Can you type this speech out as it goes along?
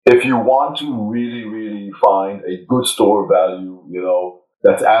if you want to really, really find a good store value,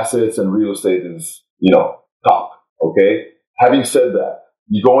 that's assets and real estate is, top. Okay. Having said that,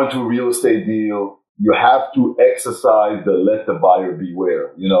 you go into a real estate deal, you have to exercise the let the buyer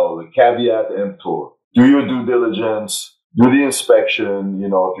beware, the caveat emptor. Do your due diligence, do the inspection,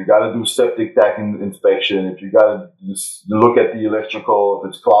 if you got to do septic tank inspection, if you got to look at the electrical, if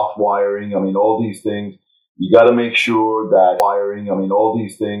it's cloth wiring, all these things. You got to make sure that wiring, all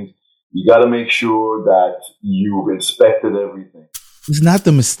these things, you got to make sure that you've inspected everything. It's not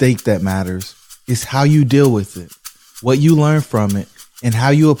the mistake that matters. It's how you deal with it, what you learn from it, and how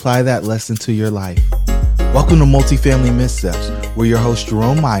you apply that lesson to your life. Welcome to Multifamily Missteps, where your host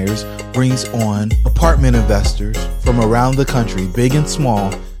Jerome Myers brings on apartment investors from around the country, big and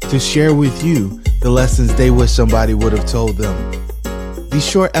small, to share with you the lessons they wish somebody would have told them. These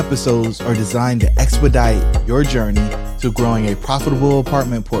short episodes are designed to expedite your journey to growing a profitable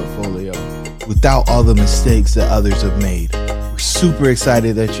apartment portfolio without all the mistakes that others have made. We're super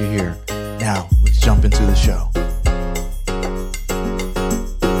excited that you're here. Now, let's jump into the show.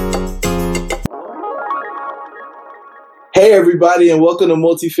 Hey, everybody, and welcome to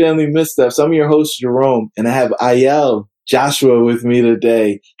Multifamily Missteps. I'm your host, Jerome, and I have Ayel Joshua with me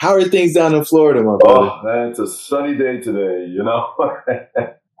today. How are things down in Florida, my brother? Oh, man, it's a sunny day today,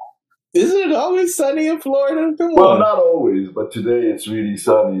 Isn't it always sunny in Florida? Come on. Well, not always, but today it's really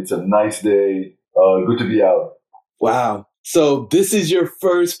sunny. It's a nice day. Good to be out. Wow. So this is your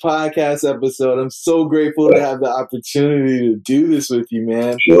first podcast episode. I'm so grateful to have the opportunity to do this with you,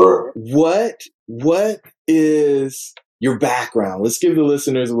 man. Sure. What is your background? Let's give the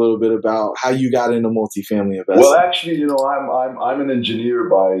listeners a little bit about how you got into multifamily investing. Well, actually, I'm an engineer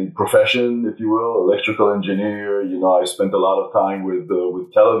by profession, if you will, electrical engineer. I spent a lot of time with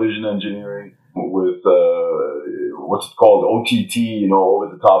television engineering, with what's it called, OTT, over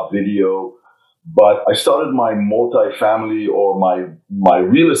the top video. But I started my multifamily or my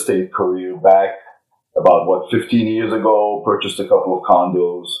real estate career back about 15 years ago. Purchased a couple of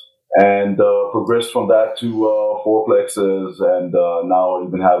condos. And progressed from that to fourplexes, and now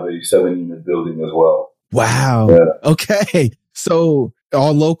even have a 7-unit building as well. Wow. Yeah. Okay. So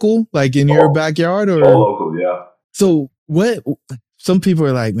all local, like in your backyard, or all local? Yeah. So what? Some people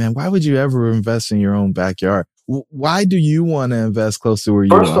are like, man, why would you ever invest in your own backyard? Why do you want to invest close to where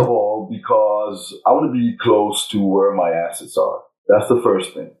you are? First of all, because I want to be close to where my assets are. That's the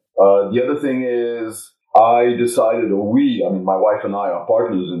first thing. The other thing is, I decided, my wife and I are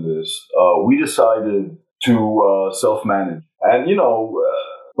partners in this. We decided to self-manage. And,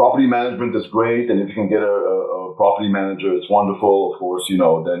 property management is great. And if you can get a property manager, it's wonderful. Of course,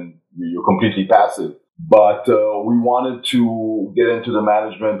 then you're completely passive. But we wanted to get into the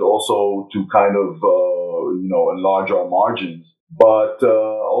management also to kind of, enlarge our margins. But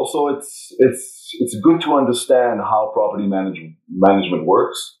also it's good to understand how property management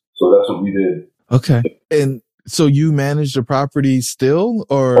works. So that's what we did. Okay. And so you manage the property still,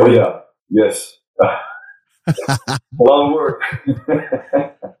 or? Oh, yeah. Yes. A lot of work.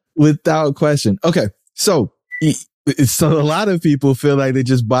 Without question. Okay. So a lot of people feel like they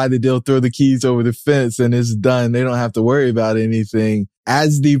just buy the deal, throw the keys over the fence, and it's done. They don't have to worry about anything.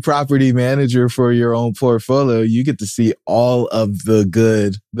 As the property manager for your own portfolio, you get to see all of the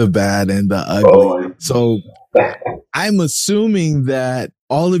good, the bad, and the ugly. So I'm assuming that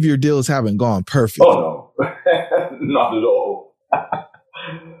all of your deals haven't gone perfect. Oh, no. Not at all.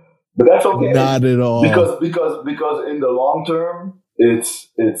 But that's okay. Not at all. Because in the long term,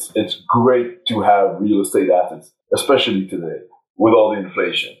 it's great to have real estate assets, especially today with all the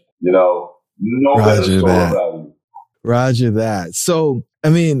inflation. No better store value. Roger that. So,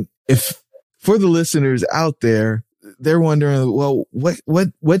 if for the listeners out there, they're wondering, well,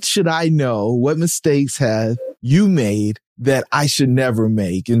 what should I know? What mistakes have you made that I should never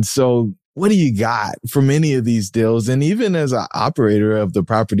make? And so what do you got from any of these deals? And even as an operator of the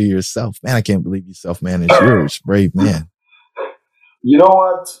property yourself, man, I can't believe you self-manage. You're a brave man. You know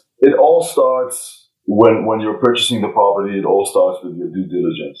what? It all starts when you're purchasing the property. It all starts with your due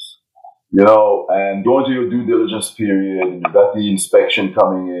diligence, and going to your due diligence period, and you've got the inspection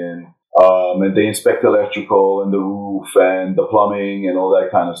coming in, and they inspect electrical and the roof and the plumbing and all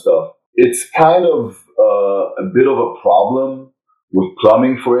that kind of stuff. It's kind of a bit of a problem with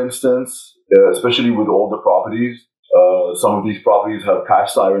plumbing, for instance, especially with older properties. Some of these properties have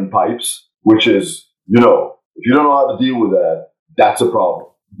cast iron pipes, which is, if you don't know how to deal with that, that's a problem.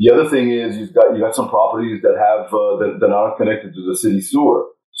 The other thing is you got some properties that have that aren't connected to the city sewer,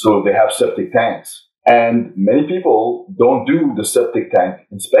 so they have septic tanks, and many people don't do the septic tank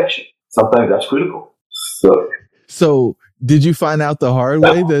inspection. Sometimes that's critical. So did you find out the hard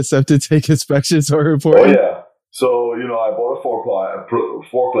way that septic tank inspections are Oh important? yeah. So I bought a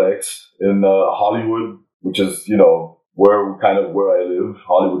fourplex in Hollywood, which is where I live,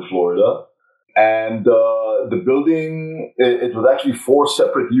 Hollywood, Florida. And the building, it was actually four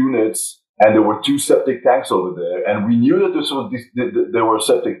separate units, and there were two septic tanks over there. And we knew that there were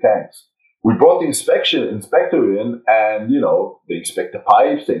septic tanks. We brought the inspector in, and they inspect the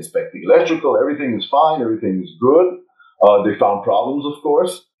pipes, they inspect the electrical, everything is fine, everything is good. They found problems, of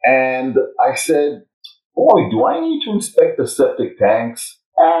course. And I said, boy, do I need to inspect the septic tanks?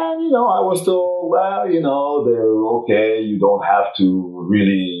 And, I was told, well, they're okay. You don't have to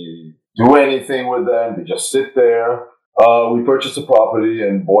really do anything with them. They just sit there. We purchased the property,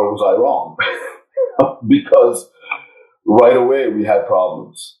 and boy, was I wrong. Because right away we had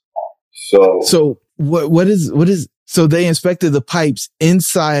problems. So what is, so they inspected the pipes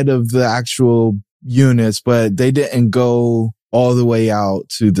inside of the actual units, but they didn't go all the way out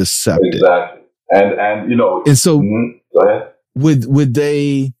to the septic. Exactly. And so go ahead. Would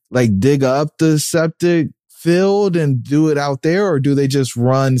they like dig up the septic field and do it out there, or do they just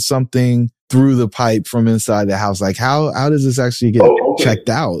run something through the pipe from inside the house? Like how does this actually get checked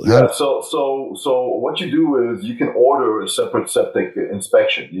out? Yeah. So what you do is you can order a separate septic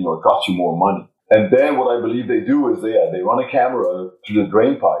inspection. It costs you more money. And then what I believe they do is they run a camera through the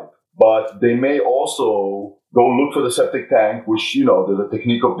drain pipe, but they may also go look for the septic tank, which, there's a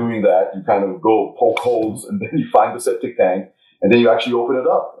technique of doing that. You kind of go poke holes and then you find the septic tank, and then you actually open it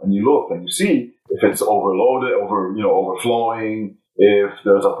up and you look and you see if it's overloaded, overflowing, if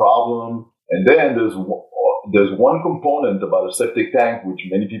there's a problem. And then there's one component about a septic tank which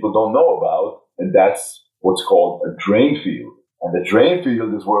many people don't know about, and that's what's called a drain field. And the drain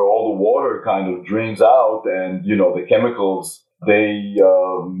field is where all the water kind of drains out, and the chemicals, they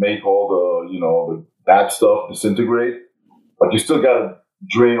make all the bad stuff disintegrate. But you still got to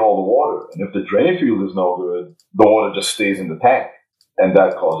drain all the water, and if the drain field is no good, the water just stays in the tank, and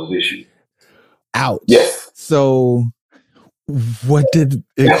that causes issues. Ouch. Yes. So what did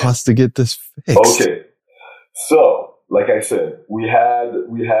it cost to get this fixed? Okay. So, like I said,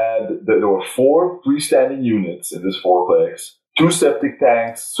 there were four freestanding units in this fourplex, two septic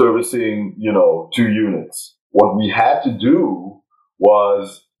tanks servicing, 2 units. What we had to do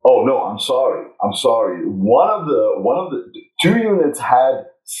was, I'm sorry. One of the 2 units had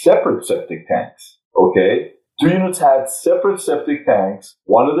separate septic tanks. Okay. 2 units had separate septic tanks.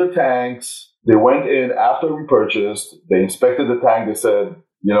 One of the tanks, they went in after we purchased. They inspected the tank. They said,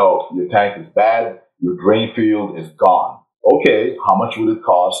 your tank is bad. Your drain field is gone. Okay, how much would it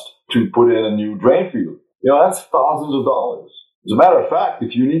cost to put in a new drain field? That's thousands of dollars. As a matter of fact,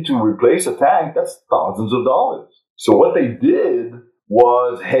 if you need to replace a tank, that's thousands of dollars. So what they did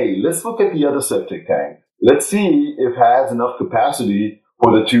was, hey, let's look at the other septic tank. Let's see if it has enough capacity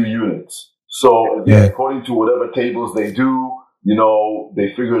for the 2 units. So again, according to whatever tables they do, they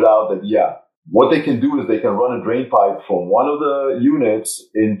figured out that, what they can do is they can run a drain pipe from one of the units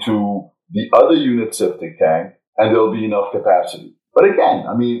into the other unit septic tank, and there'll be enough capacity. But again,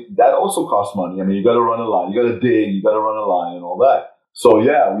 that also costs money. You got to run a line, you got to dig, you got to run a line and all that. So we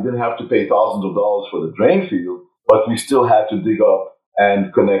didn't have to pay thousands of dollars for the drain field, but we still had to dig up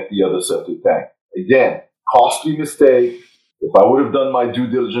and connect the other septic tank. Again, costly mistake. If I would have done my due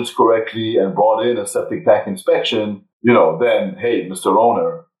diligence correctly and brought in a septic tank inspection, then, hey, Mr.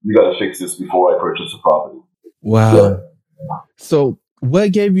 Owner, you got to fix this before I purchase the property. Wow. Yeah. So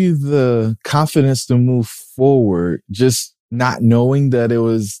what gave you the confidence to move forward, just not knowing that it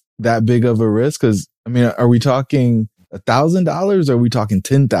was that big of a risk? Because, are we talking $1,000 or are we talking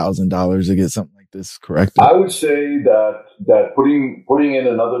 $10,000 to get something like this corrected? I would say that putting in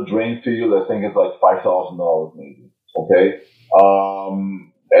another drain field, I think, is like $5,000 maybe. Okay.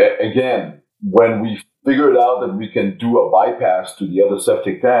 Again, when we figured out that we can do a bypass to the other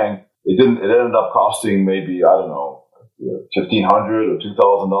septic tank, it ended up costing maybe, I don't know, $1,500 or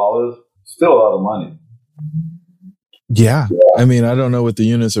 $2,000. Still a lot of money. Yeah. I don't know what the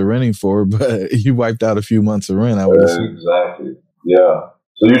units are renting for, but you wiped out a few months of rent, I would assume. Exactly. Yeah.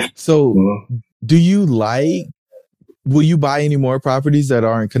 Do you will you buy any more properties that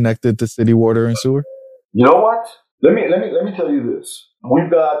aren't connected to city water and sewer? You know what? Let me tell you this.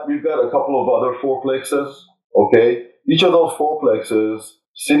 We've got a couple of other fourplexes. Okay. Each of those fourplexes,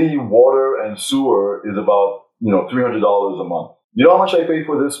 city water and sewer is about, $300 a month. You know how much I pay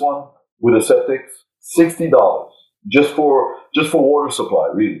for this one with the septics? $60. Just for water supply,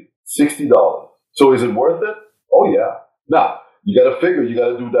 really. $60. So is it worth it? Oh yeah. Now, you got to figure, you got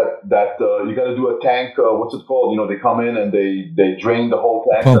to do you got to do a tank, what's it called? They come in and they drain the whole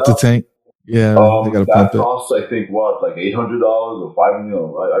tank. Pump the tank. Yeah, they got to That pump it. costs, I think, what, like $800 or five.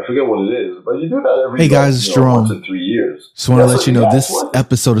 I forget what it is, but you do that every Hey guys, it's once Jerome. in 3 years. Just want to Yeah, so let you know yeah, it's this worth it.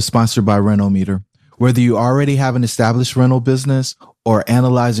 episode is sponsored by Renometer. Whether you already have an established rental business or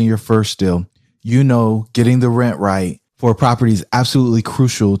analyzing your first deal, you know getting the rent right for a property is absolutely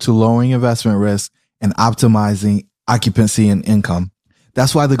crucial to lowering investment risk and optimizing occupancy and income.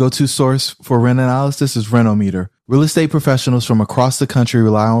 That's why the go-to source for rent analysis is Renometer. Real estate professionals from across the country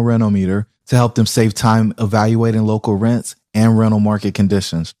rely on Renometer to help them save time evaluating local rents and rental market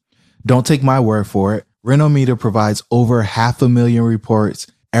conditions. Don't take my word for it. Renometer provides over 500,000 reports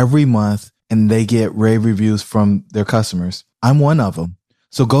every month, and they get rave reviews from their customers. I'm one of them.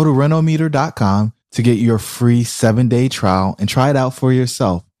 So go to renometer.com to get your free 7-day trial and try it out for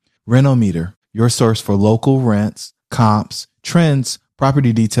yourself. Renometer, your source for local rents, comps, trends,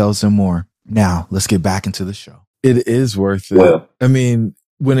 property details, and more. Now, let's get back into the show. It is worth it. Yeah. I mean,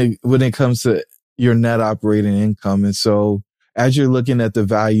 when it comes to your net operating income, and so as you're looking at the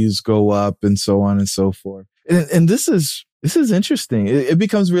values go up and so on and so forth. And this is interesting. It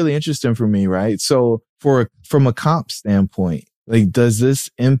becomes really interesting for me, right? So from a comp standpoint, like, does this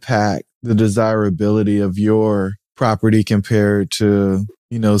impact the desirability of your property compared to,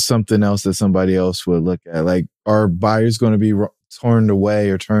 something else that somebody else would look at? Like, are buyers going to be turned away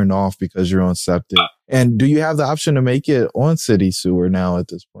or turned off because you're on septic? And do you have the option to make it on city sewer now at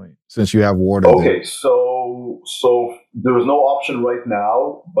this point, since you have water there? Okay, so there is no option right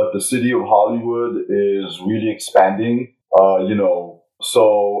now, but the city of Hollywood is really expanding.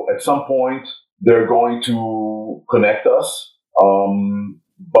 So at some point they're going to connect us.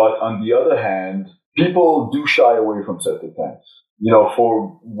 But on the other hand, people do shy away from septic tanks.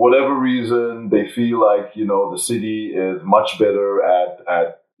 For whatever reason, they feel like the city is much better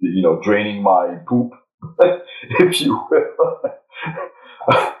at draining my poop, if you will.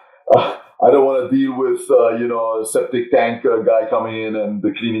 I don't want to deal with a septic tank guy coming in and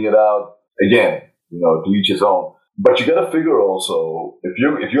cleaning it out. Again, to each his own. But you got to figure also, if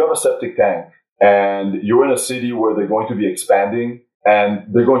you have a septic tank and you're in a city where they're going to be expanding and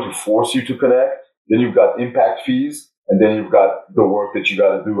they're going to force you to connect, then you've got impact fees, and then you've got the work that you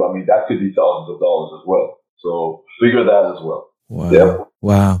got to do. I mean, that could be thousands of dollars as well. So figure that as well. Wow. Yeah.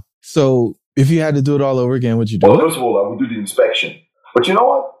 Wow. So if you had to do it all over again, would you do it? First of all, I would do the inspection. But you know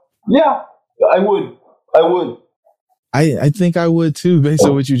what? Yeah, I would. I think I would too, based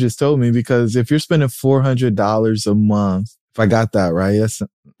on what you just told me, because if you're spending $400 a month, if I got that right,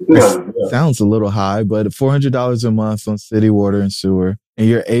 that sounds a little high, but $400 a month on city water and sewer, and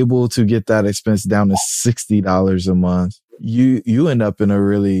you're able to get that expense down to $60 a month, you end up in a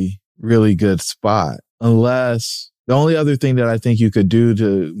really, really good spot. Unless the only other thing that I think you could do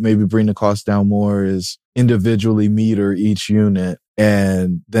to maybe bring the cost down more is individually meter each unit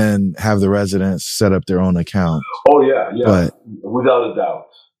and then have the residents set up their own account. Oh yeah, but, without a doubt.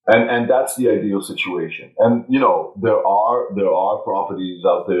 And that's the ideal situation. And there are properties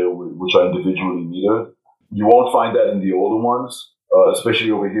out there which are individually metered. You won't find that in the older ones,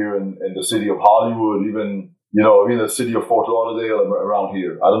 especially over here in the city of Hollywood, even the city of Fort Lauderdale around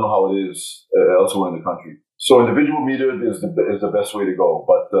here. I don't know how it is elsewhere in the country. So individual metered is the best way to go.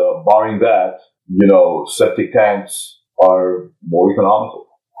 But barring that, septic tanks are more economical.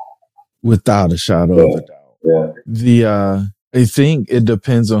 Without a shadow of a doubt. Yeah. I think it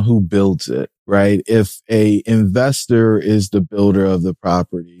depends on who builds it, right? If a investor is the builder of the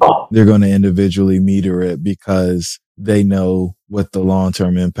property, they're going to individually meter it because they know what the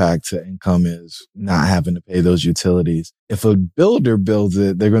long-term impact to income is, not having to pay those utilities. If a builder builds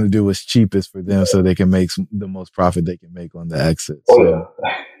it, they're going to do what's cheapest for them so they can make the most profit they can make on the exit.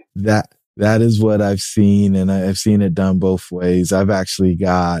 That is what I've seen, and I've seen it done both ways. I've actually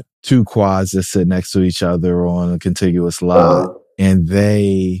got 2 quads that sit next to each other on a contiguous lot, and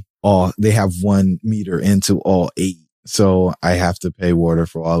they have 1 meter into all 8. So I have to pay water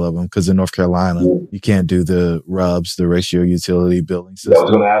for all of them, because in North Carolina, you can't do the RUBS, the ratio utility billing system. I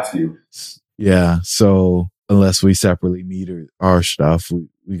was going to ask you. Yeah. So unless we separately meter our stuff,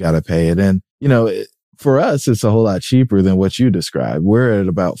 we got to pay it. And, for us, it's a whole lot cheaper than what you described. We're at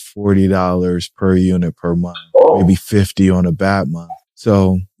about $40 per unit per month, maybe $50 on a bad month.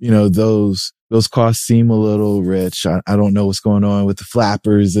 So, those costs seem a little rich. I don't know what's going on with the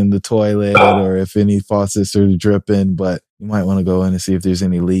flappers in the toilet or if any faucets are dripping, but you might want to go in and see if there's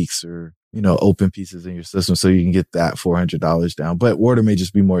any leaks or, open pieces in your system so you can get that $400 down. But water may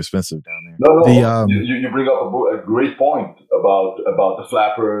just be more expensive down there. No. You bring up a great point about the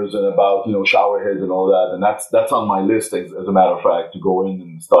flappers and about, shower heads and all that. And that's on my list, as a matter of fact, to go in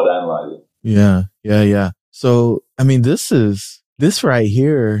and start analyzing. Yeah. So, I mean, this is This right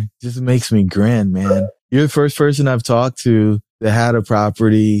here just makes me grin, man. You're the first person I've talked to that had a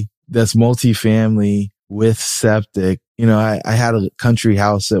property that's multifamily with septic. You know, I had a country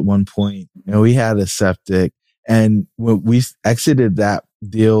house at one point and we had a septic, and when we exited that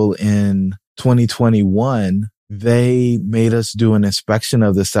deal in 2021, they made us do an inspection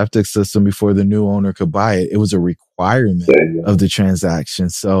of the septic system before the new owner could buy it. It was a requirement of the transaction.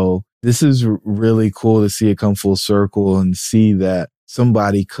 So this is really cool to see it come full circle and see that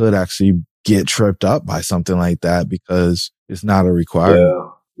somebody could actually get tripped up by something like that because it's not a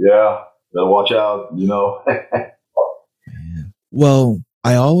requirement. Yeah. Better watch out, you know. Well,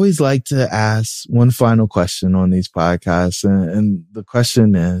 I always like to ask one final question on these podcasts. And the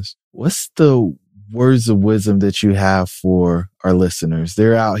question is, what's the words of wisdom that you have for our listeners?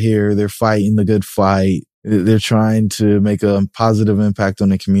 They're out here, they're fighting the good fight. They're trying to make a positive impact on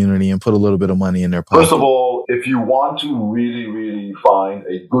the community and put a little bit of money in their pocket. First of all, if you want to really, really find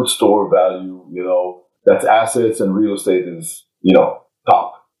a good store value, you know, that's assets and real estate is, you know,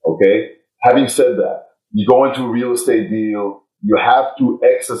 top. Okay. Having said that, you go into a real estate deal, you have to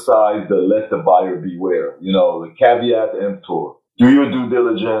exercise the let the buyer beware, you know, the caveat emptor. Do your due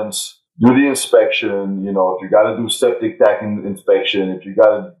diligence, do the inspection, you know, if you got to do septic tank inspection, if you got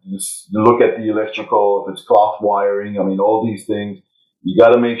to look at the electrical, if it's cloth wiring, I mean, all these things, you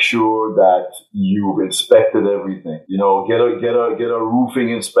got to make sure that you've inspected everything, you know, get a roofing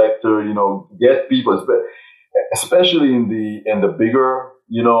inspector, you know, get people, especially in the bigger,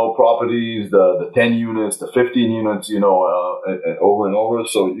 you know, properties, the 10 units, the 15 units, you know, over and over.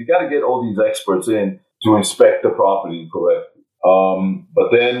 So you got to get all these experts in to inspect the property correctly. But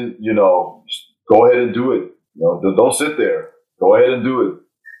then, you know, go ahead and do it. You know, don't sit there. Go ahead and do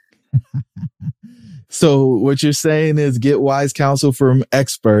it. So what you're saying is get wise counsel from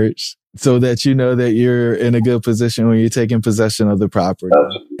experts so that you know that you're in a good position when you're taking possession of the property.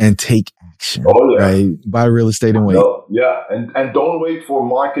 Absolutely. And take action, right? Buy real estate and wait. Yeah. And don't wait for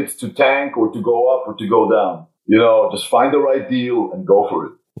markets to tank or to go up or to go down. You know, just find the right deal and go for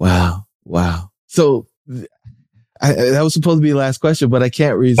it. Wow. So that was supposed to be the last question, but I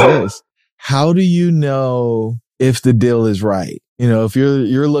can't resist. How do you know if the deal is right? You know, if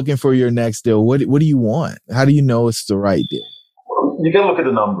you're looking for your next deal, what do you want? How do you know it's the right deal? You got to look at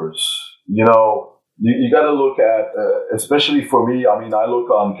the numbers. You know, you got to look at, especially for me, I mean, I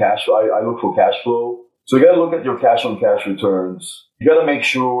look on cash. I look for cash flow. So you got to look at your cash on cash returns. You got to make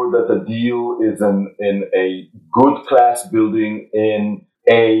sure that the deal is in a good class building in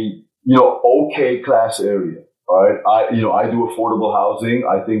a, you know, okay class area. All right. I do affordable housing.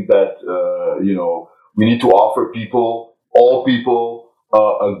 I think that, you know, we need to offer all people,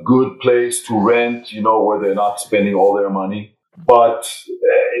 a good place to rent, you know, where they're not spending all their money. But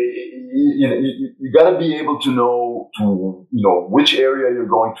you got to be able to know which area you're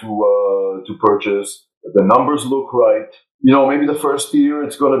going to purchase. The numbers look right. You know, maybe the first year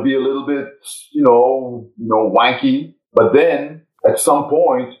it's going to be a little bit, you know, wanky. But then at some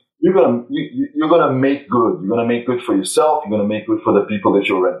point you're gonna make good. You're gonna make good for yourself. You're gonna make good for the people that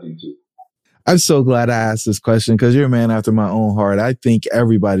you're renting to. I'm so glad I asked this question because you're a man after my own heart. I think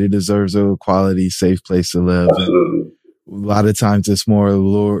everybody deserves a quality, safe place to live. Absolutely. And a lot of times it's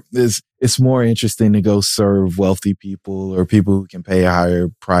more interesting to go serve wealthy people or people who can pay a higher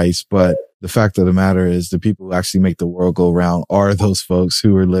price. But the fact of the matter is the people who actually make the world go round are those folks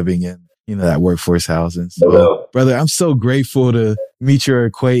who are living in, you know, that workforce housing. So, brother, I'm so grateful to meet your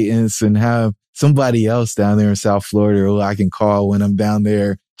acquaintance and have somebody else down there in South Florida who I can call when I'm down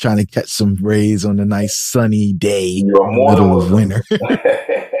there trying to catch some rays on a nice sunny day in the middle of winter.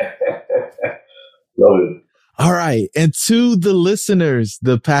 Love it. All right. And to the listeners,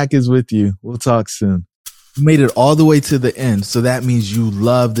 the pack is with you. We'll talk soon. You made it all the way to the end. So that means you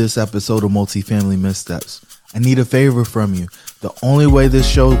love this episode of Multifamily Missteps. I need a favor from you. The only way this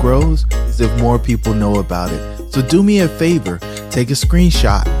show grows is if more people know about it. So do me a favor, take a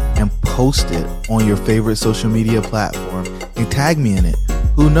screenshot and post it on your favorite social media platform and tag me in it.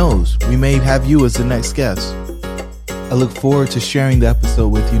 Who knows? We may have you as the next guest. I look forward to sharing the episode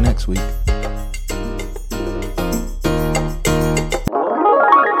with you next week.